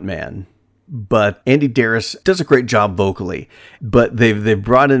frontman. But Andy Darris does a great job vocally. But they've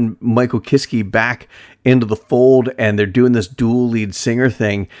brought in Michael Kiske back into the fold, and they're doing this dual lead singer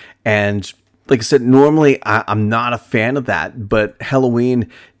thing. And like I said, normally I'm not a fan of that, but Halloween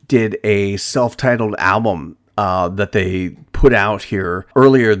did a self-titled album that they put out here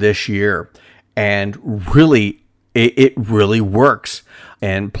earlier this year, and really, it really works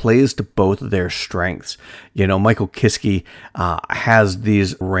and plays to both of their strengths. Michael Kiske has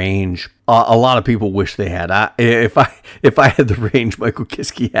these range. A lot of people wish they had. If I had the range Michael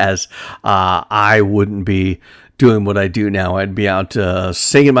Kiske has, I wouldn't be doing what I do now. I'd be out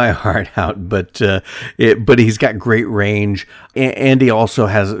singing my heart out. But he's got great range. Andy also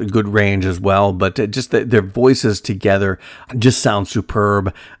has good range as well. But just their voices together just sound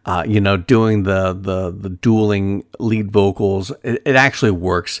superb. Doing the dueling lead vocals, it actually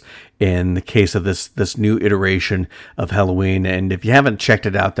works in the case of this new iteration of Halloween. And if you haven't checked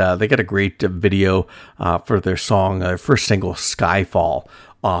it out, they got a great video for their song, their first single, Skyfall,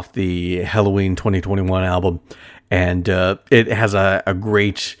 off the Halloween 2021 album. And it has a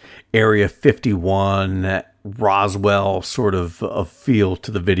great Area 51 Roswell sort of feel to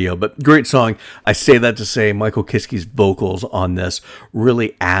the video, but great song. I say that to say Michael Kiske's vocals on this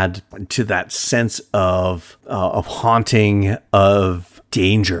really add to that sense of haunting, of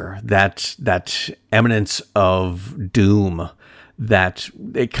danger, that eminence of doom that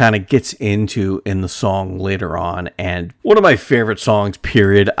it kind of gets into in the song later on. And one of my favorite songs,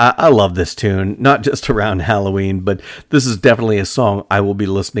 period. I love this tune, not just around Halloween, but this is definitely a song I will be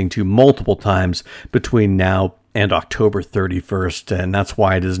listening to multiple times between now and October 31st. And that's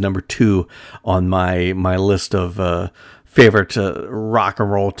why it is number 2 on my list of favorite rock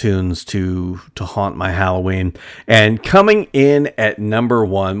and roll tunes to haunt my Halloween. And coming in at number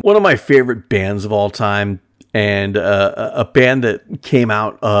 1, one of my favorite bands of all time, and a band that came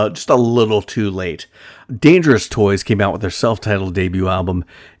out just a little too late. Dangerous Toys came out with their self-titled debut album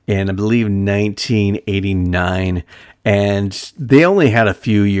in, I believe, 1989, and they only had a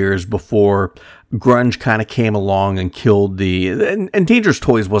few years before grunge kind of came along and killed and Dangerous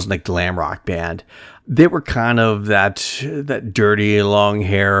Toys wasn't a glam rock band. They were kind of that dirty, long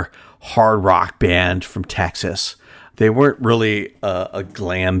hair, hard rock band from Texas. They weren't really a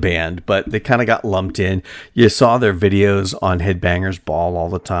glam band, but they kind of got lumped in. You saw their videos on Headbangers Ball all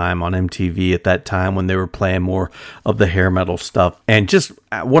the time on MTV at that time when they were playing more of the hair metal stuff. And just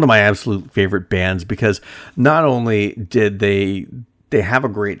one of my absolute favorite bands, because not only did they have a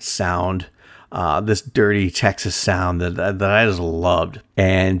great sound, this dirty Texas sound that I just loved.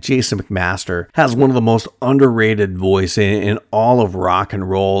 And Jason McMaster has one of the most underrated voice in all of rock and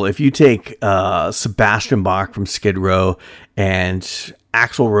roll. If you take Sebastian Bach from Skid Row and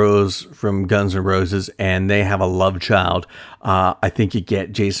Axl Rose from Guns N' Roses, and they have a love child, I think you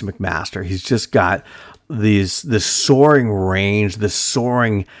get Jason McMaster. He's just got this soaring range, this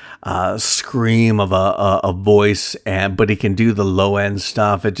soaring scream of a voice, but he can do the low end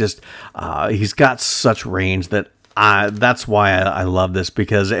stuff. It just he's got such range that's why I love this,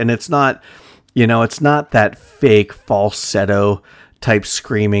 because it's not that fake falsetto type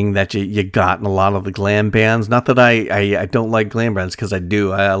screaming that you got in a lot of the glam bands. Not that I don't like glam bands, because I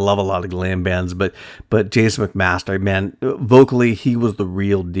do. I love a lot of glam bands, but Jason McMaster, man, vocally he was the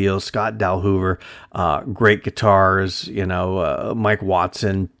real deal. Scott Dalhoover, great guitars, Mike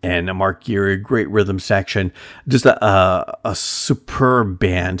Watson and Mark Geary, great rhythm section, just a superb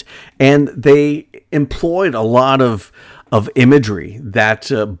band. And they employed a lot of imagery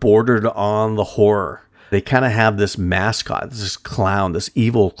that bordered on the horror. they kind of have this mascot, this clown, this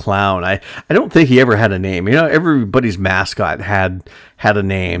evil clown. I don't think he ever had a name. You know, everybody's mascot had a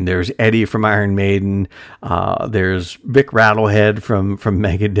name. There's Eddie from Iron Maiden. There's Vic Rattlehead from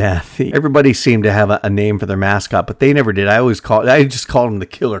Megadeth. Everybody seemed to have a name for their mascot, but they never did. I just called him the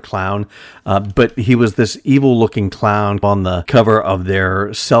Killer Clown. But he was this evil-looking clown on the cover of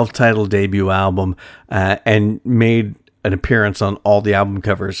their self-titled debut album, and made an appearance on all the album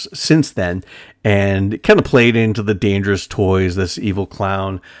covers since then, and kind of played into the Dangerous Toys, this evil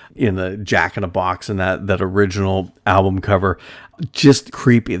clown in the Jack in a Box and that original album cover. Just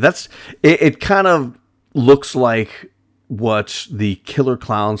creepy. It kind of looks like what the killer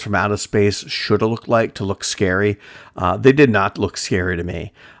clowns from outer space should have looked like to look scary. They did not look scary to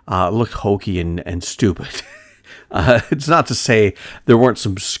me. It looked hokey and stupid. It's not to say there weren't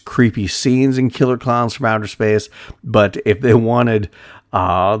some creepy scenes in Killer Clowns from Outer Space, but if they wanted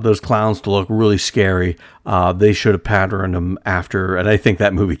those clowns to look really scary, they should have patterned them after, and I think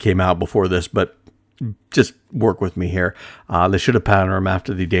that movie came out before this, but just work with me here. They should have patterned them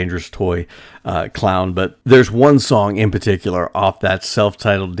after the Dangerous Toy clown, but there's one song in particular off that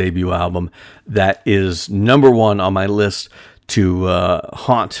self-titled debut album that is number one on my list to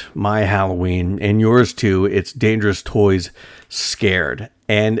haunt my Halloween, and yours too. It's Dangerous Toys' Scared.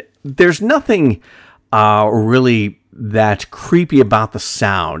 And there's nothing really that creepy about the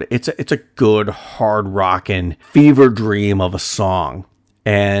sound. It's a good, hard rockin' fever dream of a song.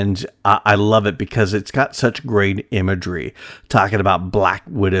 And I love it because it's got such great imagery, talking about black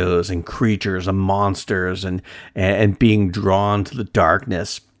widows and creatures and monsters and being drawn to the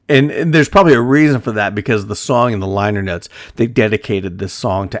darkness. And there's probably a reason for that, because the song and the liner notes, they dedicated this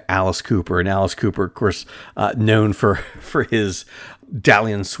song to Alice Cooper. And Alice Cooper, of course, known for his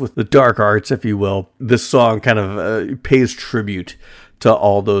dalliance with the dark arts, if you will. This song kind of pays tribute to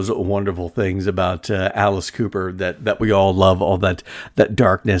all those wonderful things about Alice Cooper that we all love, all that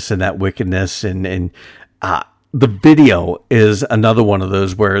darkness and that wickedness. And the video is another one of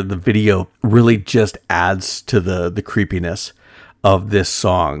those where the video really just adds to the creepiness of this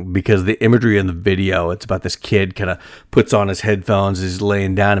song, because the imagery in the video, it's about this kid kind of puts on his headphones, he's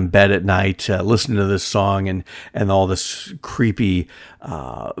laying down in bed at night, listening to this song, and all this creepy,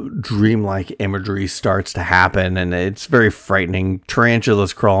 dreamlike imagery starts to happen, and it's very frightening.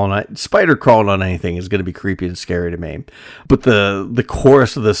 Tarantulas crawling, spider crawling on anything is going to be creepy and scary to me. But the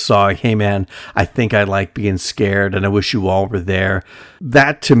chorus of this song, "Hey man, I think I like being scared, and I wish you all were there,"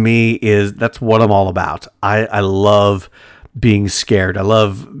 that to me that's what I'm all about. I love being scared. I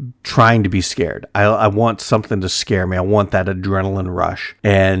love trying to be scared. I want something to scare me. I want that adrenaline rush.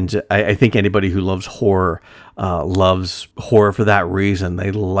 And I think anybody who loves horror for that reason.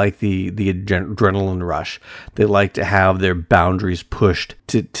 They like the adrenaline rush. They like to have their boundaries pushed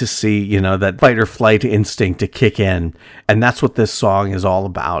to see, that fight or flight instinct to kick in. And that's what this song is all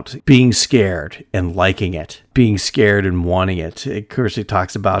about. Being scared and liking it. Being scared and wanting it. Of course, he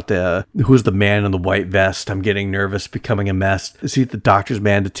talks about who's the man in the white vest. I'm getting nervous, becoming a mess. Is he the doctor's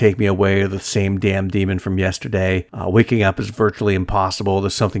man to take me away, or the same damn demon from yesterday? Waking up is virtually impossible.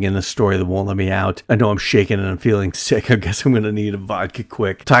 There's something in this story that won't let me out. I know I'm shaking and I'm feeling sick. I guess I'm going to need a vodka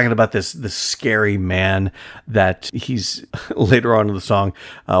quick. Talking about this scary man that he's later on in the song.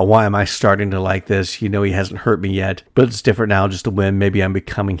 Why am I starting to like this? He hasn't hurt me yet, but it's different now, just a whim. Maybe I'm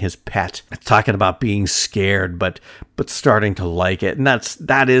becoming his pet. It's talking about being scared, but starting to like it. And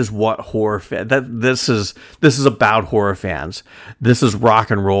that is what horror this is about horror fans. This is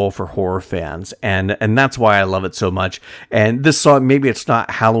rock and roll for horror fans. And that's why I love it so much. And this song, maybe it's not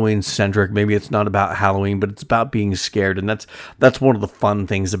Halloween centric, maybe it's not about Halloween, but it's about being scared. And that's one of the fun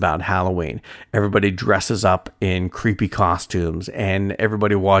things about Halloween. Everybody dresses up in creepy costumes, and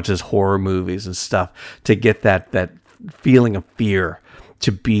everybody watches horror movies and stuff to get that feeling of fear,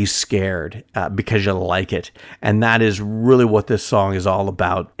 to be scared because you like it. And that is really what this song is all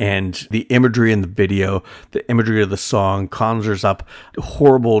about. And the imagery in the video, the imagery of the song conjures up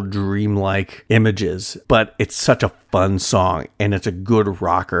horrible dreamlike images, but it's such a fun song, and it's a good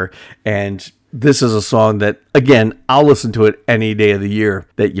rocker. And this is a song that, again, I'll listen to it any day of the year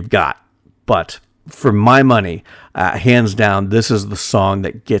that you've got. But for my money, hands down, this is the song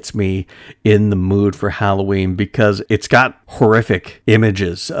that gets me in the mood for Halloween, because it's got horrific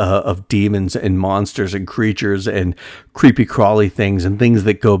images of demons and monsters and creatures and creepy crawly things and things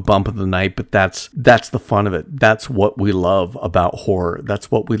that go bump in the night. But that's the fun of it. That's what we love about horror.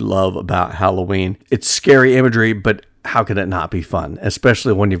 That's what we love about Halloween. It's scary imagery, but how can it not be fun,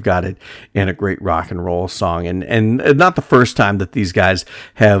 especially when you've got it in a great rock and roll song? And not the first time that these guys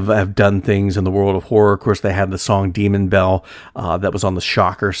have done things in the world of horror. Of course, they had the song Demon Bell that was on the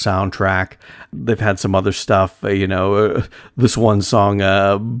Shocker soundtrack. They've had some other stuff, this one song,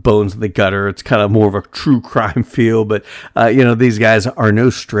 Bones in the Gutter. It's kind of more of a true crime feel, but, these guys are no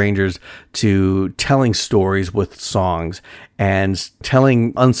strangers to telling stories with songs and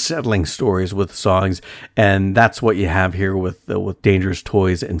telling unsettling stories with songs. And that's what you have here with Dangerous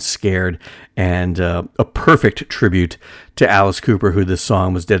Toys and Scared, and a perfect tribute to Alice Cooper, who this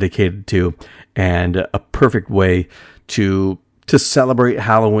song was dedicated to, and a perfect way to celebrate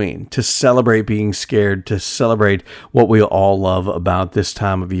Halloween, to celebrate being scared, to celebrate what we all love about this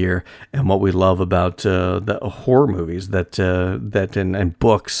time of year, and what we love about the horror movies and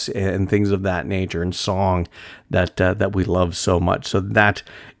books and things of that nature, and song that we love so much. So that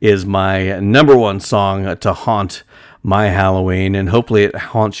is my number one song to haunt my Halloween, and hopefully it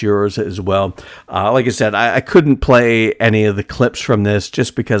haunts yours as well. Like I said, I couldn't play any of the clips from this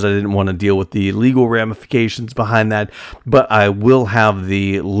just because I didn't want to deal with the legal ramifications behind that, but I will have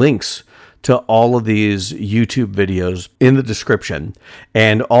the links to all of these YouTube videos in the description.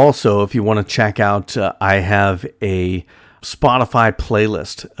 And also, if you want to check out, I have a Spotify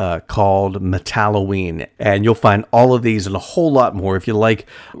playlist called Metalloween, and you'll find all of these and a whole lot more. If you like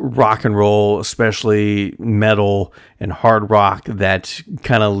rock and roll, especially metal and hard rock that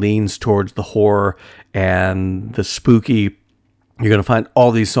kind of leans towards the horror and the spooky, you're going to find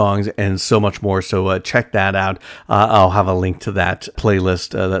all these songs and so much more. So check that out. I'll have a link to that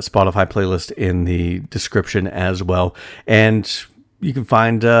playlist, that Spotify playlist, in the description as well. And you can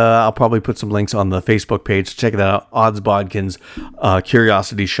find, I'll probably put some links on the Facebook page. Check that out, Odds Bodkins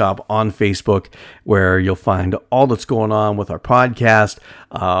Curiosity Shop on Facebook, where you'll find all that's going on with our podcast.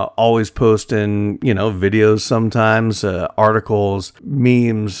 Always posting, videos sometimes, articles,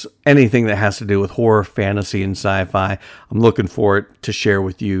 memes, anything that has to do with horror, fantasy, and sci-fi. I'm looking forward to share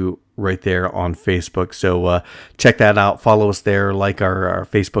with you right there on Facebook. So check that out. Follow us there, like our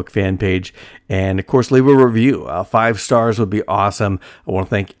Facebook fan page, and of course leave a review. 5 stars would be awesome. I want to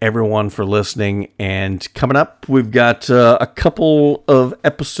thank everyone for listening, and coming up we've got a couple of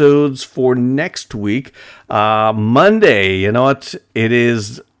episodes for next week. Monday, you know what, it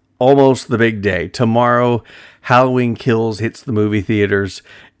is almost the big day. Tomorrow, Halloween Kills hits the movie theaters,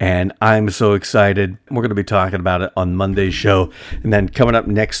 and I'm so excited. We're going to be talking about it on Monday's show. And then coming up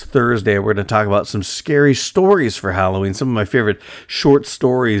next Thursday, we're going to talk about some scary stories for Halloween, some of my favorite short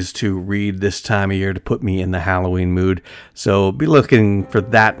stories to read this time of year to put me in the Halloween mood. So be looking for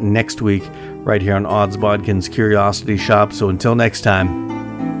that next week right here on Odds Bodkins Curiosity Shop. So until next time,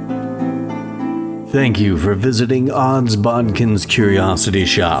 thank you for visiting Odds Bodkins Curiosity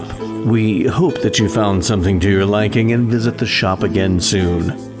Shop. We hope that you found something to your liking and visit the shop again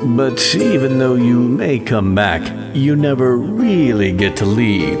soon. But even though you may come back, you never really get to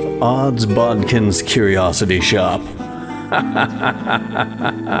leave Odds Bodkins Curiosity Shop.